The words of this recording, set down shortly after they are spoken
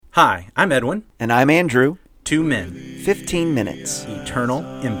Hi, I'm Edwin. And I'm Andrew. 2 men. 15 minutes. Eternal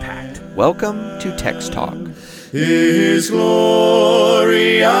impact. Welcome to Text Talk. His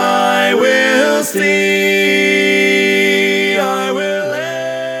glory I will see. I will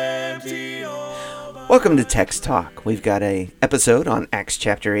empty all my... Welcome to Text Talk. We've got an episode on Acts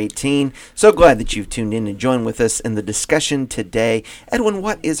chapter 18. So glad that you've tuned in and joined with us in the discussion today. Edwin,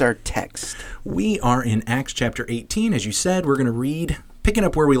 what is our text? We are in Acts chapter 18. As you said, we're going to read, picking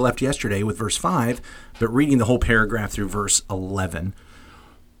up where we left yesterday with verse 5, but reading the whole paragraph through verse 11.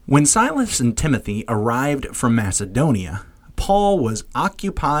 When Silas and Timothy arrived from Macedonia, Paul was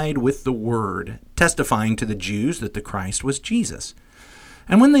occupied with the word, testifying to the Jews that the Christ was Jesus.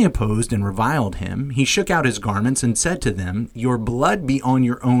 And when they opposed and reviled him, he shook out his garments and said to them, "Your blood be on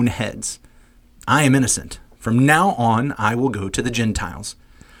your own heads. I am innocent. From now on I will go to the Gentiles."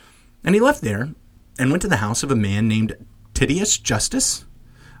 And he left there and went to the house of a man named Titius Justus,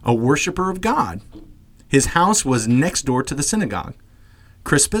 a worshiper of God. His house was next door to the synagogue.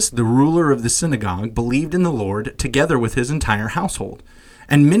 Crispus, the ruler of the synagogue, believed in the Lord together with his entire household.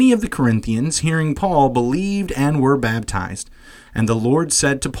 And many of the Corinthians, hearing Paul, believed and were baptized. And the Lord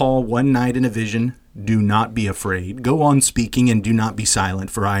said to Paul one night in a vision, "Do not be afraid. Go on speaking and do not be silent,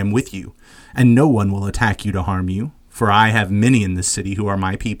 for I am with you. And no one will attack you to harm you, for I have many in this city who are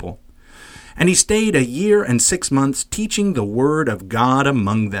my people." And he stayed 1 year and 6 months teaching the word of God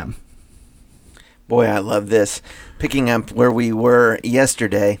among them. Boy, I love this. Picking up where we were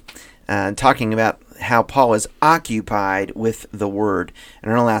yesterday, talking about how Paul was occupied with the word. In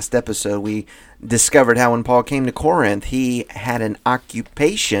our last episode, we discovered how when Paul came to Corinth, he had an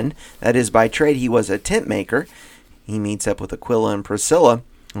occupation. That is, by trade, he was a tent maker. He meets up with Aquila and Priscilla,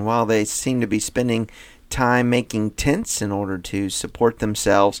 and while they seem to be spending time making tents in order to support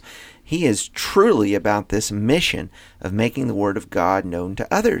themselves, he is truly about this mission of making the word of God known to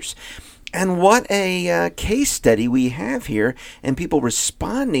others. And what a case study we have here, and people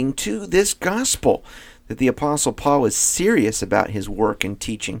responding to this gospel, that the Apostle Paul was serious about his work and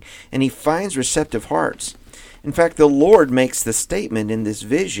teaching, and he finds receptive hearts. In fact, the Lord makes the statement in this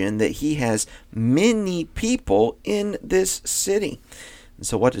vision that he has many people in this city. And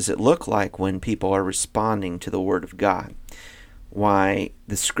so what does it look like when people are responding to the word of God? Why,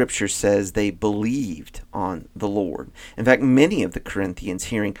 the scripture says they believed on the Lord. In fact, many of the Corinthians,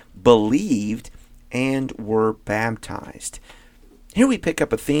 hearing, believed and were baptized. Here we pick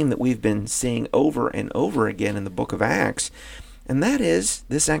up a theme that we've been seeing over and over again in the book of Acts, and that is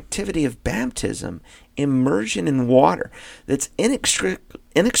this activity of baptism, immersion in water, that's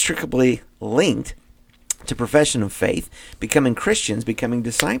inextricably linked to profession of faith, becoming Christians, becoming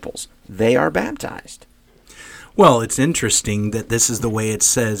disciples. They are baptized. Well, it's interesting that this is the way it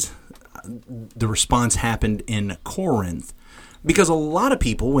says the response happened in Corinth, because a lot of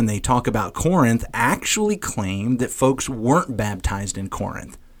people, when they talk about Corinth, actually claim that folks weren't baptized in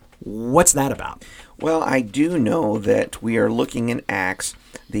Corinth. What's that about? Well, I do know that we are looking in Acts,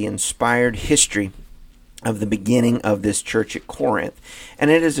 the inspired history of the beginning of this church at Corinth.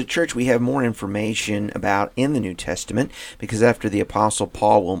 And it is a church we have more information about in the New Testament, because after the Apostle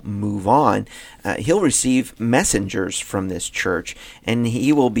Paul will move on, he'll receive messengers from this church, and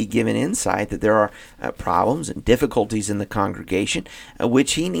he will be given insight that there are problems and difficulties in the congregation,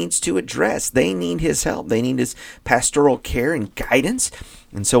 which he needs to address. They need his help. They need his pastoral care and guidance.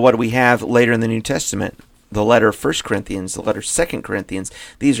 And so what do we have later in the New Testament? The letter of 1 Corinthians, the letter 2 Corinthians,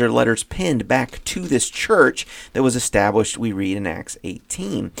 these are letters pinned back to this church that was established, we read in Acts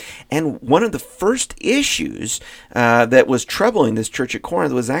 18. And one of the first issues that was troubling this church at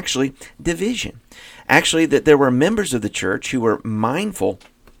Corinth was actually division. Actually, that there were members of the church who were mindful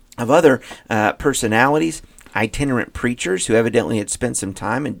of other personalities, itinerant preachers who evidently had spent some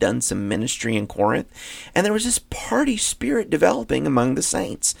time and done some ministry in Corinth. And there was this party spirit developing among the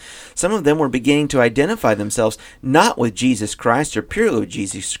saints. Some of them were beginning to identify themselves not with Jesus Christ or purely with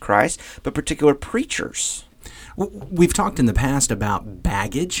Jesus Christ, but particular preachers. We've talked in the past about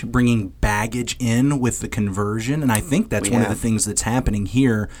baggage, bringing baggage in with the conversion, and I think that's one of the things that's happening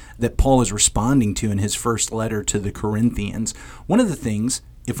here that Paul is responding to in his first letter to the Corinthians. One of the things,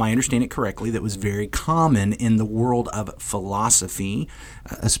 if I understand it correctly, that was very common in the world of philosophy,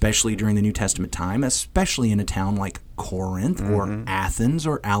 especially during the New Testament time, especially in a town like Corinth or Athens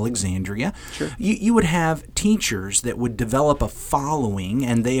or Alexandria. Sure. You would have teachers that would develop a following,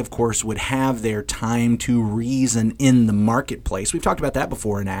 and they, of course, would have their time to reason in the marketplace. We've talked about that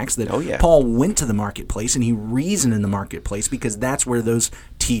before in Acts, that Paul went to the marketplace and he reasoned in the marketplace because that's where those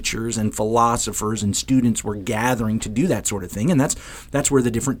teachers and philosophers and students were gathering to do that sort of thing. And that's where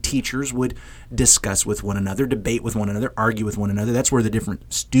the different teachers would discuss with one another, debate with one another, argue with one another. That's where the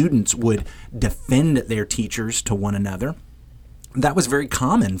different students would defend their teachers to one another. That was very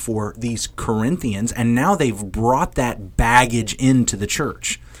common for these Corinthians, and now they've brought that baggage into the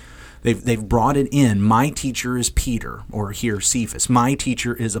church. They've brought it in. My teacher is Peter, or here Cephas. My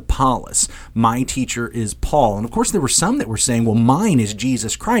teacher is Apollos. My teacher is Paul. And of course there were some that were saying, well, mine is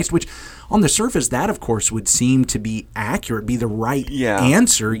Jesus Christ, which on the surface that of course would seem to be accurate, be the right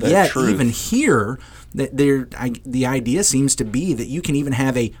answer. Yet truth. Even here, the idea seems to be that you can even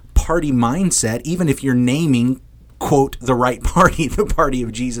have a party mindset, even if you're naming, quote, the right party, the party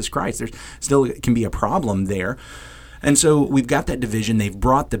of Jesus Christ. There's still can be a problem there. And so we've got that division. They've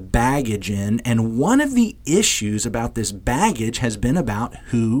brought the baggage in. And one of the issues about this baggage has been about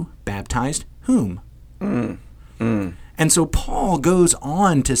who baptized whom. And so Paul goes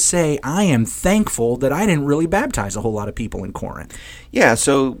on to say, I am thankful that I didn't really baptize a whole lot of people in Corinth. Yeah,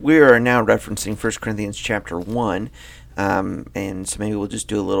 so we are now referencing 1 Corinthians chapter 1. And so maybe we'll just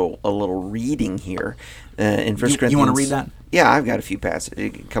do a little reading here in 1 Corinthians. You want to read that? Yeah, I've got a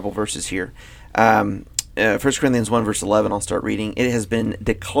couple verses here. 1 Corinthians 1 verse 11, I'll start reading. It has been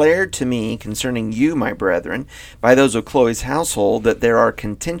declared to me concerning you, my brethren, by those of Chloe's household, that there are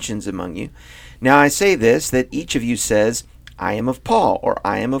contentions among you. Now I say this, that each of you says, I am of Paul, or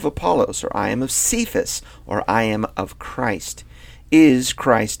I am of Apollos, or I am of Cephas, or I am of Christ. Is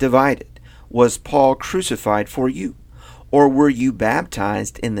Christ divided? Was Paul crucified for you? Or were you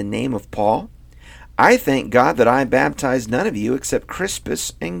baptized in the name of Paul? I thank God that I baptized none of you except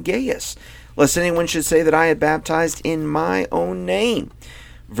Crispus and Gaius, lest anyone should say that I had baptized in my own name.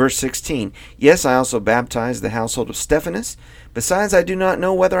 Verse 16, yes, I also baptized the household of Stephanas. Besides, I do not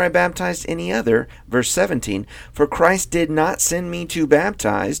know whether I baptized any other. Verse 17, for Christ did not send me to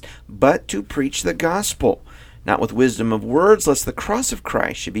baptize, but to preach the gospel, not with wisdom of words, lest the cross of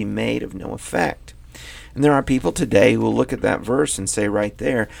Christ should be made of no effect. And there are people today who will look at that verse and say right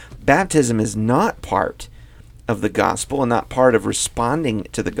there, baptism is not part of the gospel and not part of responding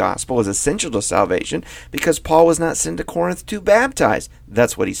to the gospel as essential to salvation, because Paul was not sent to Corinth to baptize.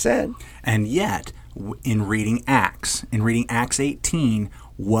 That's what he said. And yet, in reading Acts 18,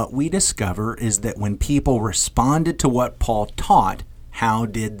 what we discover is that when people responded to what Paul taught, how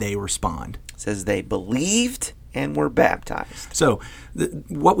did they respond? It says they believed and were baptized. So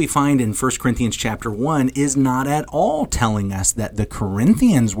what we find in 1 Corinthians chapter 1 is not at all telling us that the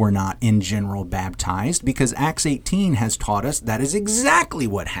Corinthians were not in general baptized, because Acts 18 has taught us that is exactly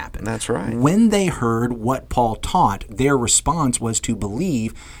what happened. That's right. When they heard what Paul taught, their response was to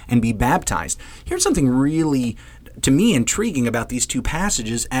believe and be baptized. Here's something really, to me, intriguing about these two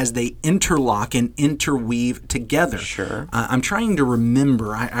passages as they interlock and interweave together. Sure. I'm trying to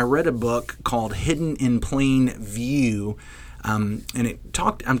remember. I read a book called Hidden in Plain View, and it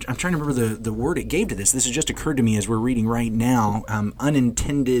talked. I'm trying to remember the word it gave to this. This has just occurred to me as we're reading right now.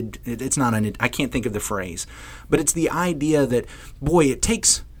 Unintended. It's not. I can't think of the phrase, but it's the idea that, boy, it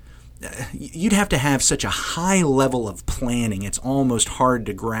takes. You'd have to have such a high level of planning. It's almost hard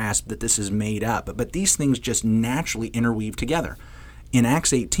to grasp that this is made up. But these things just naturally interweave together. In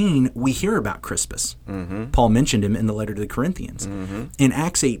Acts 18, we hear about Crispus. Mm-hmm. Paul mentioned him in the letter to the Corinthians. Mm-hmm. In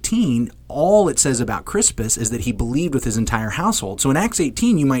Acts 18, all it says about Crispus is that he believed with his entire household. So in Acts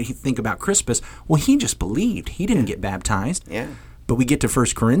 18, you might think about Crispus, well, he just believed. He didn't get baptized. Yeah. But we get to 1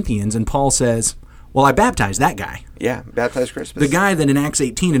 Corinthians, and Paul says, well, I baptized that guy. Yeah, baptized Crispus. The guy that in Acts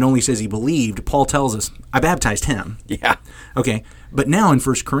 18 it only says he believed, Paul tells us, I baptized him. Yeah. Okay, but now in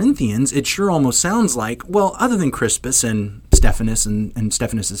 1 Corinthians, it sure almost sounds like, well, other than Crispus and Stephanas and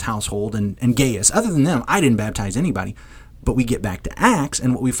Stephanas' household and Gaius, other than them, I didn't baptize anybody. But we get back to Acts,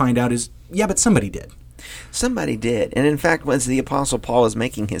 and what we find out is, yeah, but somebody did. Somebody did. And in fact, as the Apostle Paul is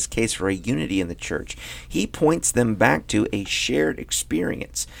making his case for a unity in the church, he points them back to a shared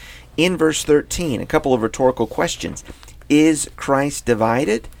experience. In verse 13, a couple of rhetorical questions. Is Christ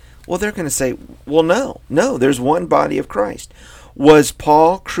divided? Well, they're going to say, well, no, there's one body of Christ. Was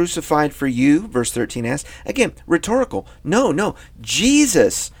Paul crucified for you? Verse 13 asks. Again, rhetorical. No,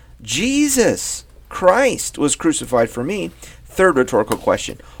 Jesus, Christ was crucified for me. Third rhetorical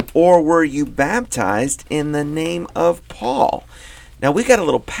question. Or were you baptized in the name of Paul? Now, we got a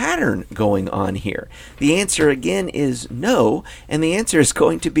little pattern going on here. The answer, again, is no, and the answer is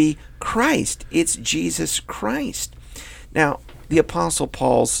going to be Christ. It's Jesus Christ. Now, the Apostle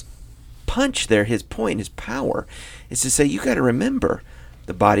Paul's punch there, his point, his power, is to say, you got to remember,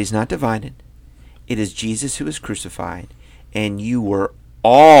 the body's not divided. It is Jesus who is crucified, and you were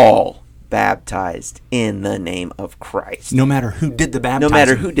all baptized in the name of Christ. No matter who did the baptizing. No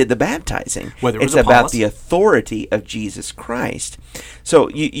matter who did the baptizing. Whether it was it's about Apollos. the authority of Jesus Christ. So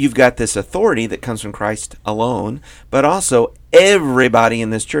you've got this authority that comes from Christ alone, but also everybody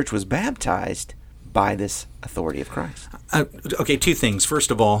in this church was baptized by this authority of Christ. Okay, two things. First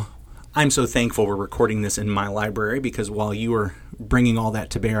of all, I'm so thankful we're recording this in my library, because while you were bringing all that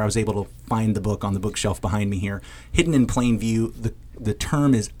to bear, I was able to find the book on the bookshelf behind me here. Hidden in plain view, the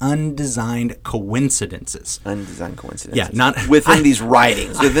term is undesigned coincidences. Undesigned coincidences. Yeah, not within these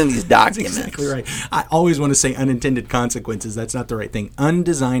writings, within these That's documents. exactly right. I always want to say unintended consequences. That's not the right thing.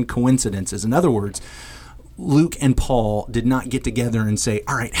 Undesigned coincidences. In other words, Luke and Paul did not get together and say,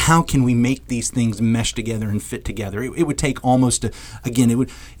 all right, how can we make these things mesh together and fit together? It would take almost, it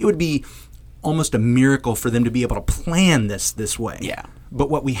would be almost a miracle for them to be able to plan this way. Yeah. But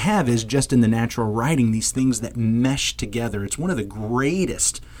what we have is just in the natural writing, these things that mesh together. It's one of the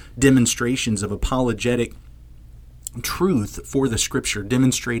greatest demonstrations of apologetic truth for the Scripture,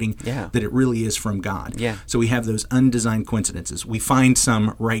 demonstrating that it really is from God. Yeah. So we have those undesigned coincidences. We find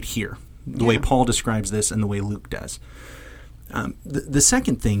some right here, the way Paul describes this and the way Luke does. The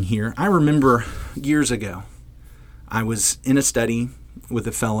second thing here, I remember years ago, I was in a study with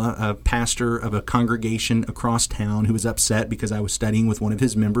a pastor of a congregation across town who was upset because I was studying with one of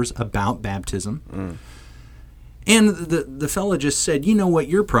his members about baptism. And the fella just said, you know what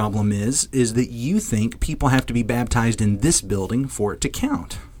your problem is that you think people have to be baptized in this building for it to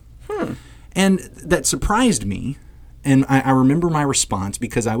count. And that surprised me. And I remember my response,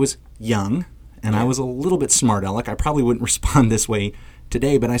 because I was young and I was a little bit smart aleck. I probably wouldn't respond this way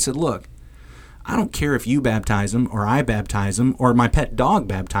today, but I said, look, I don't care if you baptize them or I baptize them or my pet dog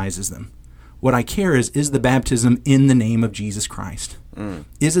baptizes them. What I care is the baptism in the name of Jesus Christ?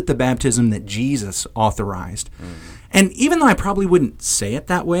 Is it the baptism that Jesus authorized? And even though I probably wouldn't say it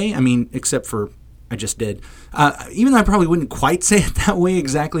that way, I mean, except for I just did, even though I probably wouldn't quite say it that way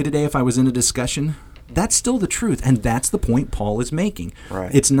exactly today if I was in a discussion, that's still the truth, and that's the point Paul is making.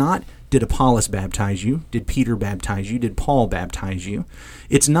 Right. It's not, did Apollos baptize you? Did Peter baptize you? Did Paul baptize you?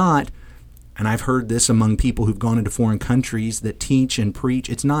 It's not, and I've heard this among people who've gone into foreign countries that teach and preach,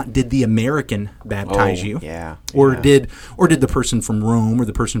 it's not, did the American baptize you? Or did the person from Rome or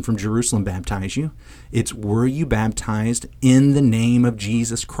the person from Jerusalem baptize you? It's, were you baptized in the name of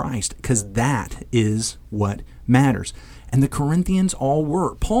Jesus Christ? Because that is what matters. And the Corinthians all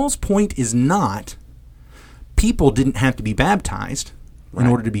were. Paul's point is not people didn't have to be baptized in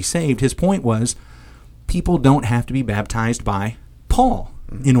order to be saved. His point was people don't have to be baptized by Paul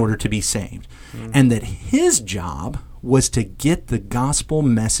in order to be saved. And that his job was to get the gospel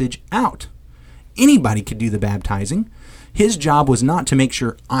message out. Anybody could do the baptizing. His job was not to make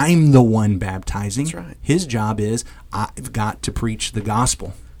sure I'm the one baptizing. That's right. His job is, I've got to preach the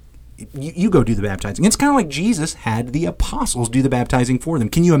gospel. You go do the baptizing. It's kind of like Jesus had the apostles do the baptizing for them.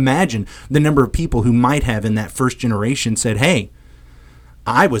 Can you imagine the number of people who might have in that first generation said, hey,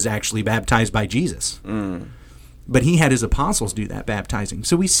 I was actually baptized by Jesus. But he had his apostles do that baptizing.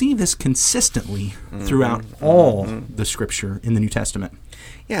 So we see this consistently throughout all the Scripture in the New Testament.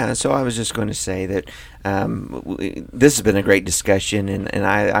 Yeah, so I was just going to say that this has been a great discussion, and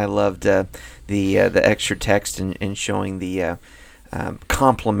I loved the extra text and showing the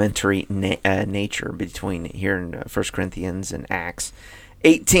complementary nature between here in 1 Corinthians and Acts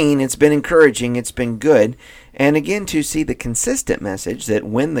 18. It's been encouraging. It's been good. And again, to see the consistent message that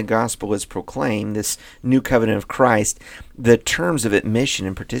when the gospel is proclaimed, this new covenant of Christ, the terms of admission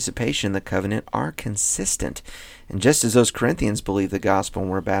and participation in the covenant are consistent. And just as those Corinthians believed the gospel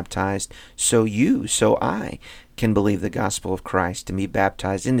and were baptized, so I can believe the gospel of Christ and be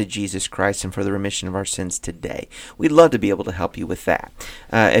baptized into Jesus Christ and for the remission of our sins today. We'd love to be able to help you with that.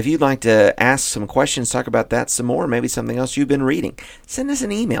 If you'd like to ask some questions, talk about that some more, maybe something else you've been reading, send us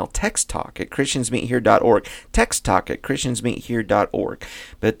an email, texttalk@christiansmeethere.org, texttalk@christiansmeethere.org.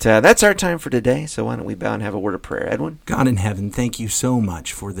 But that's our time for today, so why don't we bow and have a word of prayer. Edwin? God in heaven, thank you so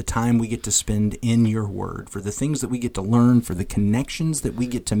much for the time we get to spend in your word, for the things that we get to learn, for the connections that we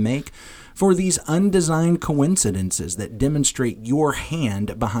get to make, for these undesigned coincidences that demonstrate your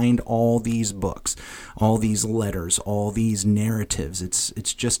hand behind all these books, all these letters, all these narratives.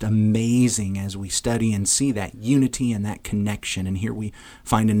 It's just amazing as we study and see that unity and that connection. And here we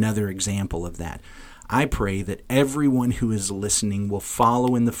find another example of that. I pray that everyone who is listening will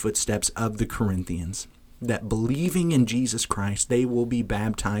follow in the footsteps of the Corinthians, that believing in Jesus Christ, they will be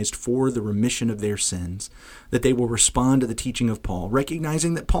baptized for the remission of their sins, that they will respond to the teaching of Paul,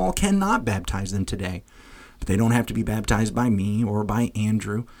 recognizing that Paul cannot baptize them today, but they don't have to be baptized by me or by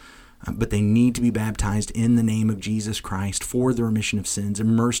Andrew. but they need to be baptized in the name of Jesus Christ for the remission of sins,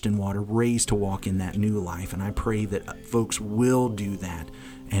 immersed in water, raised to walk in that new life. And I pray that folks will do that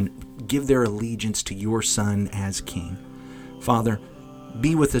and give their allegiance to your Son as King. Father,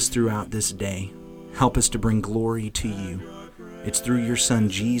 be with us throughout this day. Help us to bring glory to you. It's through your Son,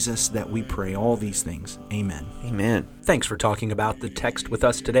 Jesus, that we pray all these things. Amen. Amen. Thanks for talking about the text with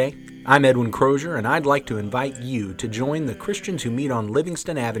us today. I'm Edwin Crozier, and I'd like to invite you to join the Christians who meet on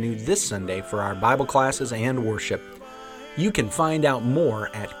Livingston Avenue this Sunday for our Bible classes and worship. You can find out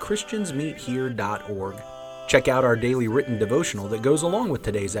more at christiansmeethere.org. Check out our daily written devotional that goes along with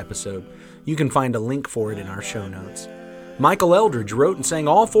today's episode. You can find a link for it in our show notes. Michael Eldridge wrote and sang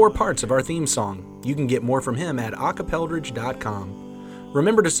all 4 parts of our theme song. You can get more from him at acapeldridge.com.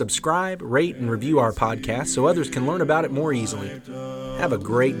 Remember to subscribe, rate, and review our podcast so others can learn about it more easily. Have a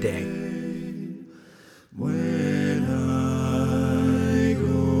great day. When I go.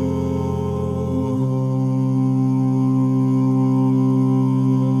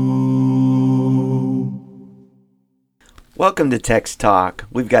 Welcome to Text Talk.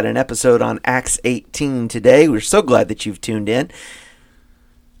 We've got an episode on Acts 18 today. We're so glad that you've tuned in.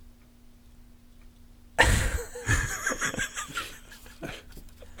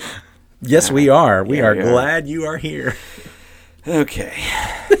 Yes, we are. We Yeah, are we are. glad you are here. Okay.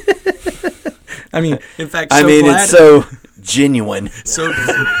 I mean, in fact, It's so genuine. so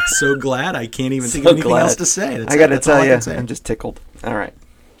glad I can't even think So of anything glad. else to say. I got to that's all tell I you, can say. I'm just tickled. All right.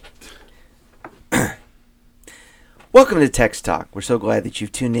 Welcome to Text Talk. We're so glad that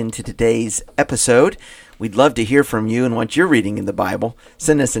you've tuned in to today's episode. We'd love to hear from you and what you're reading in the Bible.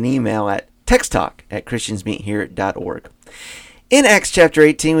 Send us an email at texttalk@christiansmeethere.org. In Acts chapter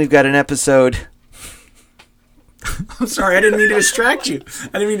 18, we've got an episode. I'm sorry, I didn't mean to distract you.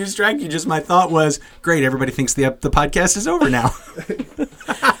 Just my thought was, great, everybody thinks the podcast is over now.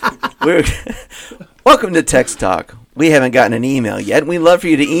 Welcome to Text Talk. We haven't gotten an email yet. We'd love for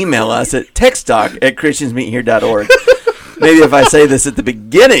you to email us at texttalk@christiansmeethere.org. Maybe if I say this at the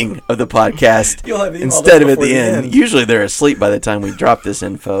beginning of the podcast You'll have emailed instead us of at before the the end. end. Usually they're asleep by the time we drop this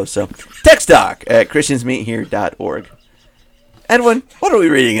info. So texttalk@christiansmeethere.org. Edwin, what are we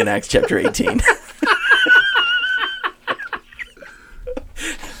reading in Acts chapter 18?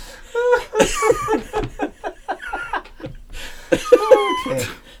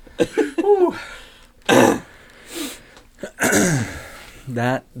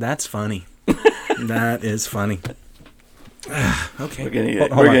 That's funny. That is funny. Okay. We're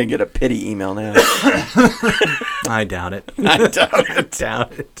Hold on. gonna get a pity email now. I doubt it. I doubt it.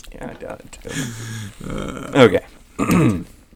 Doubt it. Yeah, I doubt it too. Okay.